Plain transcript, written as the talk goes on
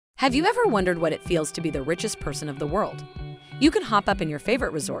Have you ever wondered what it feels to be the richest person of the world? You can hop up in your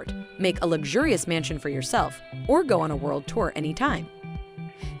favorite resort, make a luxurious mansion for yourself, or go on a world tour anytime.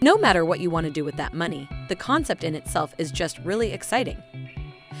 No matter what you want to do with that money, the concept in itself is just really exciting.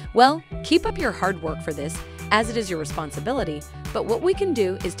 Well, keep up your hard work for this, as it is your responsibility, but what we can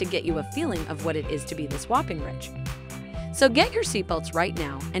do is to get you a feeling of what it is to be this whopping rich. So get your seatbelts right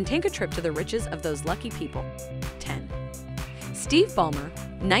now and take a trip to the riches of those lucky people. 10. Steve Ballmer,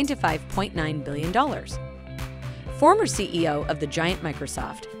 $95.9 billion. Former CEO of the giant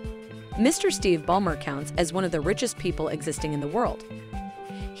Microsoft. Mr. Steve Ballmer counts as one of the richest people existing in the world.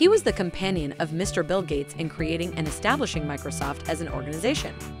 He was the companion of Mr. Bill Gates in creating and establishing Microsoft as an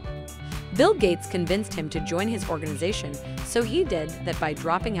organization. Bill Gates convinced him to join his organization, so he did that by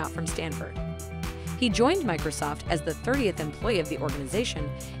dropping out from Stanford. He joined Microsoft as the 30th employee of the organization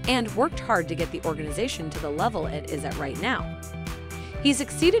and worked hard to get the organization to the level it is at right now. He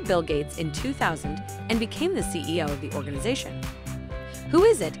succeeded Bill Gates in 2000 and became the CEO of the organization. Who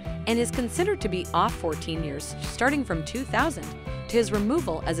is it, and is considered to be off 14 years starting from 2000 to his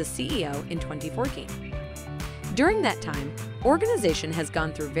removal as a CEO in 2014. During that time, organization has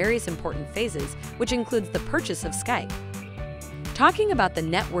gone through various important phases, which includes the purchase of Skype. Talking about the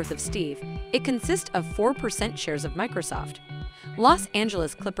net worth of Steve, it consists of 4% shares of Microsoft, Los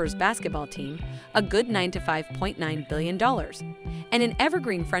Angeles Clippers basketball team, a good $95.9 billion, and an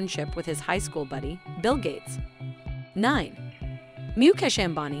evergreen friendship with his high school buddy, Bill Gates. 9. Mukesh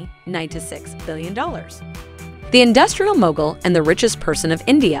Ambani, $96 billion. The industrial mogul and the richest person of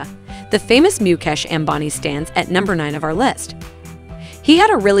India, the famous Mukesh Ambani stands at number 9 of our list. He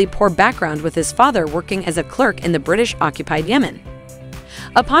had a really poor background with his father working as a clerk in the British-occupied Yemen.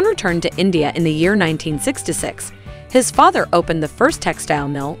 Upon return to India in the year 1966, his father opened the first textile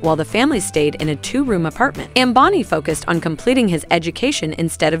mill while the family stayed in a 2-room apartment. Ambani focused on completing his education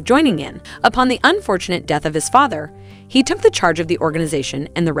instead of joining in. Upon the unfortunate death of his father, he took the charge of the organization,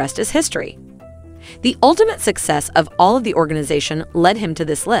 and the rest is history. The ultimate success of all of the organization led him to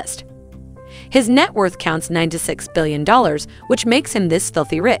this list. His net worth counts $96 billion, which makes him this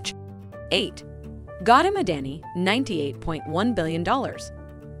filthy rich. 8. Gautam Adani, $98.1 billion.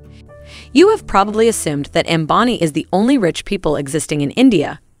 You have probably assumed that Ambani is the only rich people existing in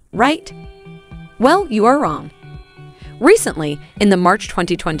India, right? Well, you are wrong. Recently, in the March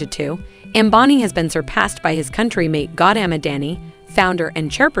 2022, Ambani has been surpassed by his countrymate Gautam Adani, founder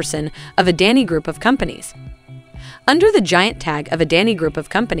and chairperson of Adani Group of Companies. Under the giant tag of Adani Group of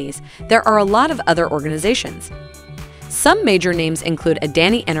Companies, there are a lot of other organizations. Some major names include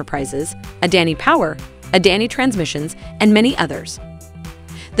Adani Enterprises, Adani Power, Adani Transmissions, and many others.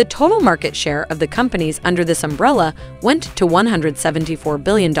 The total market share of the companies under this umbrella went to $174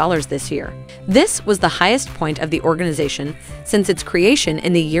 billion this year. This was the highest point of the organization since its creation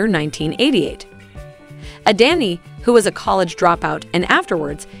in the year 1988. Adani, who was a college dropout, and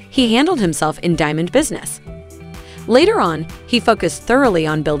afterwards, he handled himself in diamond business. Later on, he focused thoroughly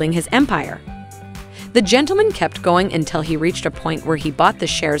on building his empire. The gentleman kept going until he reached a point where he bought the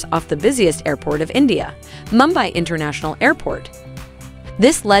shares off the busiest airport of India, Mumbai International Airport.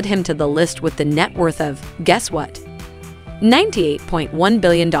 This led him to the list with the net worth of, guess what? $98.1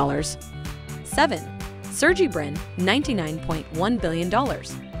 billion. 7. Sergey Brin, $99.1 billion.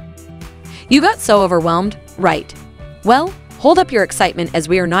 You got so overwhelmed, right? Well, hold up your excitement as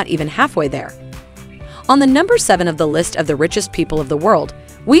we are not even halfway there. On the number 7 of the list of the richest people of the world,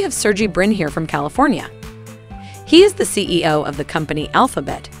 we have Sergey Brin here from California. He is the CEO of the company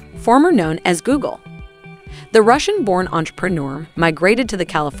Alphabet, former known as Google. The Russian-born entrepreneur migrated to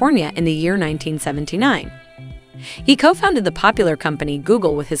California in the year 1979. He co-founded the popular company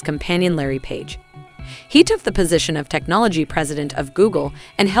Google with his companion Larry Page. He took the position of technology president of Google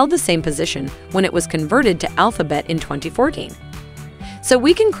and held the same position when it was converted to Alphabet in 2014. So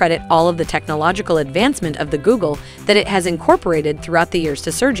we can credit all of the technological advancement of the Google that it has incorporated throughout the years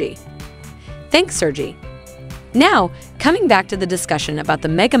to Sergey. Thanks, Sergey. Now, coming back to the discussion about the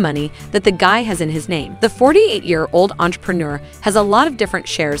mega money that the guy has in his name. The 48-year-old entrepreneur has a lot of different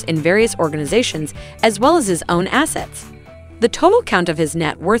shares in various organizations as well as his own assets. The total count of his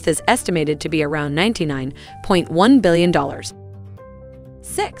net worth is estimated to be around $99.1 billion.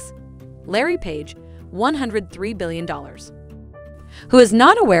 6. Larry Page, $103 billion. Who is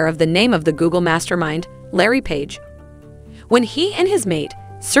not aware of the name of the Google mastermind, Larry Page? When he and his mate,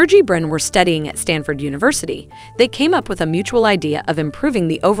 Sergey Brin, were studying at Stanford University, they came up with a mutual idea of improving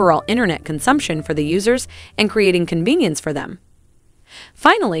the overall internet consumption for the users and creating convenience for them.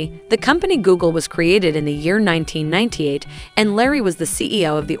 Finally, the company Google was created in the year 1998, and Larry was the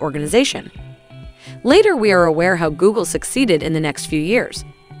CEO of the organization. Later, we are aware how Google succeeded in the next few years.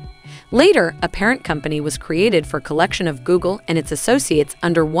 Later, a parent company was created for collection of Google and its associates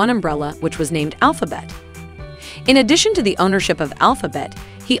under one umbrella, which was named Alphabet. In addition to the ownership of Alphabet,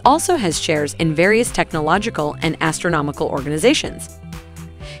 he also has shares in various technological and astronomical organizations.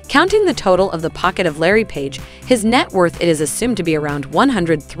 Counting the total of the pocket of Larry Page, his net worth it is assumed to be around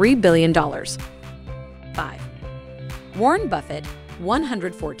 $103 billion. 5. Warren Buffett,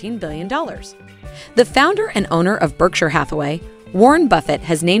 $114 billion. The founder and owner of Berkshire Hathaway, Warren Buffett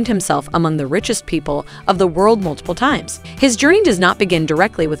has named himself among the richest people of the world multiple times. His journey does not begin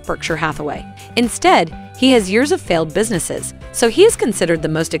directly with Berkshire Hathaway. Instead, he has years of failed businesses, so he is considered the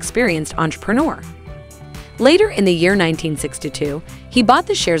most experienced entrepreneur. Later in the year 1962, he bought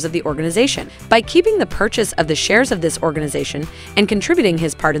the shares of the organization by keeping the purchase of the shares of this organization and contributing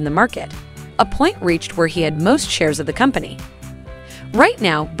his part in the market, a point reached where he had most shares of the company. Right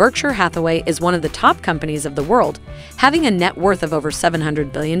now, Berkshire Hathaway is one of the top companies of the world, having a net worth of over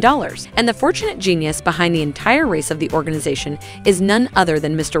 $700 billion, and the fortunate genius behind the entire race of the organization is none other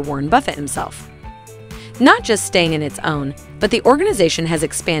than Mr. Warren Buffett himself. Not just staying in its own, but the organization has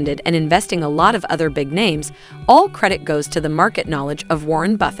expanded and investing a lot of other big names. All credit goes to the market knowledge of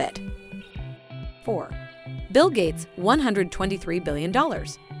Warren Buffett. 4. Bill Gates, $123 billion.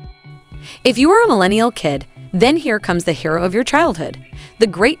 If you are a millennial kid, then here comes the hero of your childhood. The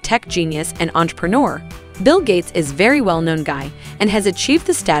great tech genius and entrepreneur, Bill Gates is a very well-known guy and has achieved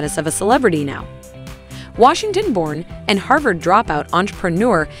the status of a celebrity now. Washington-born and Harvard dropout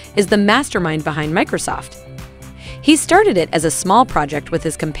entrepreneur is the mastermind behind Microsoft. He started it as a small project with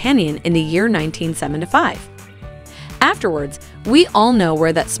his companion in the year 1975. Afterwards, we all know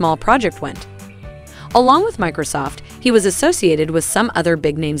where that small project went. Along with Microsoft, he was associated with some other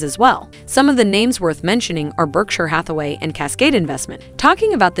big names as well. Some of the names worth mentioning are Berkshire Hathaway and Cascade Investment.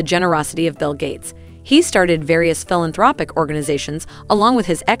 Talking about the generosity of Bill Gates, he started various philanthropic organizations along with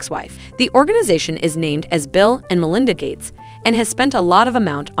his ex-wife. The organization is named as Bill and Melinda Gates and has spent a lot of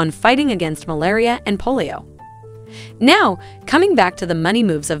amount on fighting against malaria and polio. Now, coming back to the money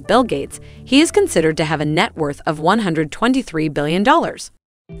moves of Bill Gates, he is considered to have a net worth of $123 billion.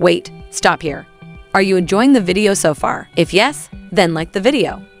 Wait, stop here. Are you enjoying the video so far? If yes, then like the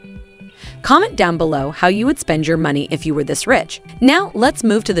video. Comment down below how you would spend your money if you were this rich. Now, let's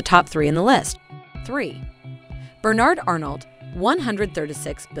move to the top 3 in the list. 3. Bernard Arnault,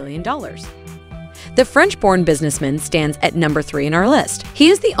 $136 billion. The French-born businessman stands at number 3 in our list. He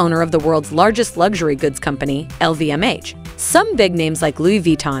is the owner of the world's largest luxury goods company, LVMH. Some big names like Louis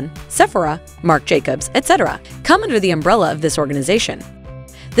Vuitton, Sephora, Marc Jacobs, etc. come under the umbrella of this organization.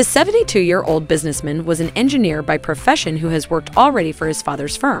 The 72-year-old businessman was an engineer by profession who has worked already for his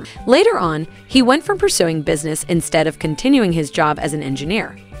father's firm. Later on, he went from pursuing business instead of continuing his job as an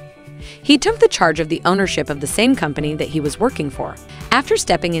engineer. He took the charge of the ownership of the same company that he was working for. After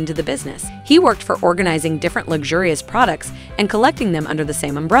stepping into the business, he worked for organizing different luxurious products and collecting them under the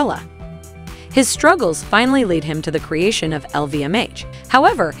same umbrella. His struggles finally lead him to the creation of LVMH.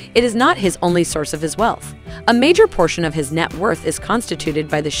 However, it is not his only source of his wealth. A major portion of his net worth is constituted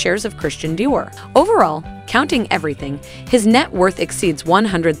by the shares of Christian Dior. Overall, counting everything, his net worth exceeds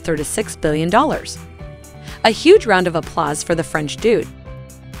 $136 billion. A huge round of applause for the French dude.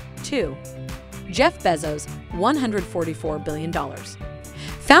 2. Jeff Bezos, $144 billion.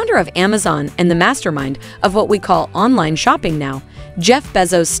 Founder of Amazon and the mastermind of what we call online shopping now, Jeff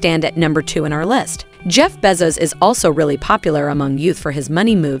Bezos stands at number 2 in our list. Jeff Bezos is also really popular among youth for his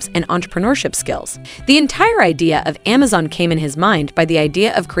money moves and entrepreneurship skills. The entire idea of Amazon came in his mind by the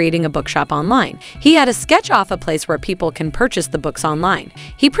idea of creating a bookshop online. He had to sketch off a place where people can purchase the books online.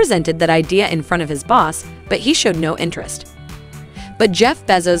 He presented that idea in front of his boss, but he showed no interest. But Jeff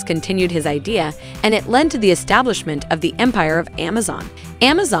Bezos continued his idea, and it led to the establishment of the empire of Amazon.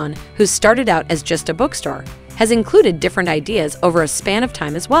 Amazon, who started out as just a bookstore, has included different ideas over a span of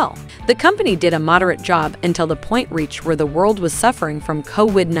time as well. The company did a moderate job until the point reached where the world was suffering from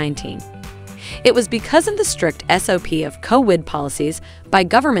COVID-19. It was because of the strict SOP of COVID policies by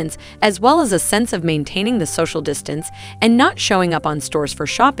governments, as well as a sense of maintaining the social distance and not showing up on stores for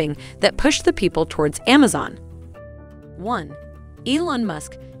shopping, that pushed the people towards Amazon. 1. Elon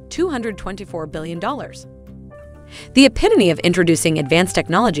Musk, $224 billion. The epitome of introducing advanced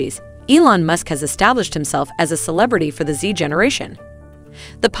technologies, Elon Musk has established himself as a celebrity for the Z generation.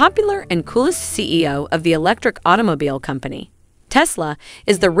 The popular and coolest CEO of the electric automobile company, Tesla,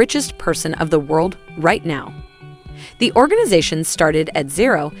 is the richest person of the world right now. The organization started at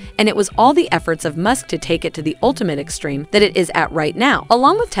zero, and it was all the efforts of Musk to take it to the ultimate extreme that it is at right now.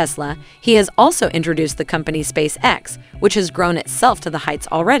 Along with Tesla, he has also introduced the company SpaceX, which has grown itself to the heights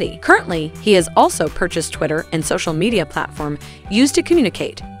already. Currently, he has also purchased Twitter and social media platform used to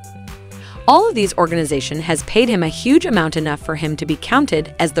communicate. All of these organizations has paid him a huge amount, enough for him to be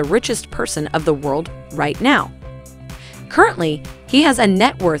counted as the richest person of the world right now. Currently, he has a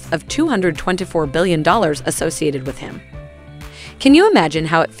net worth of $224 billion associated with him. Can you imagine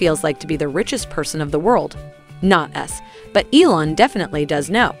how it feels like to be the richest person of the world? Not us, but Elon definitely does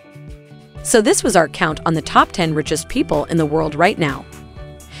know. So this was our count on the top 10 richest people in the world right now.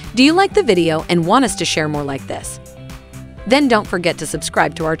 Do you like the video and want us to share more like this? Then don't forget to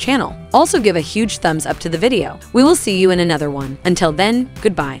subscribe to our channel. Also give a huge thumbs up to the video. We will see you in another one. Until then,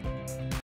 goodbye.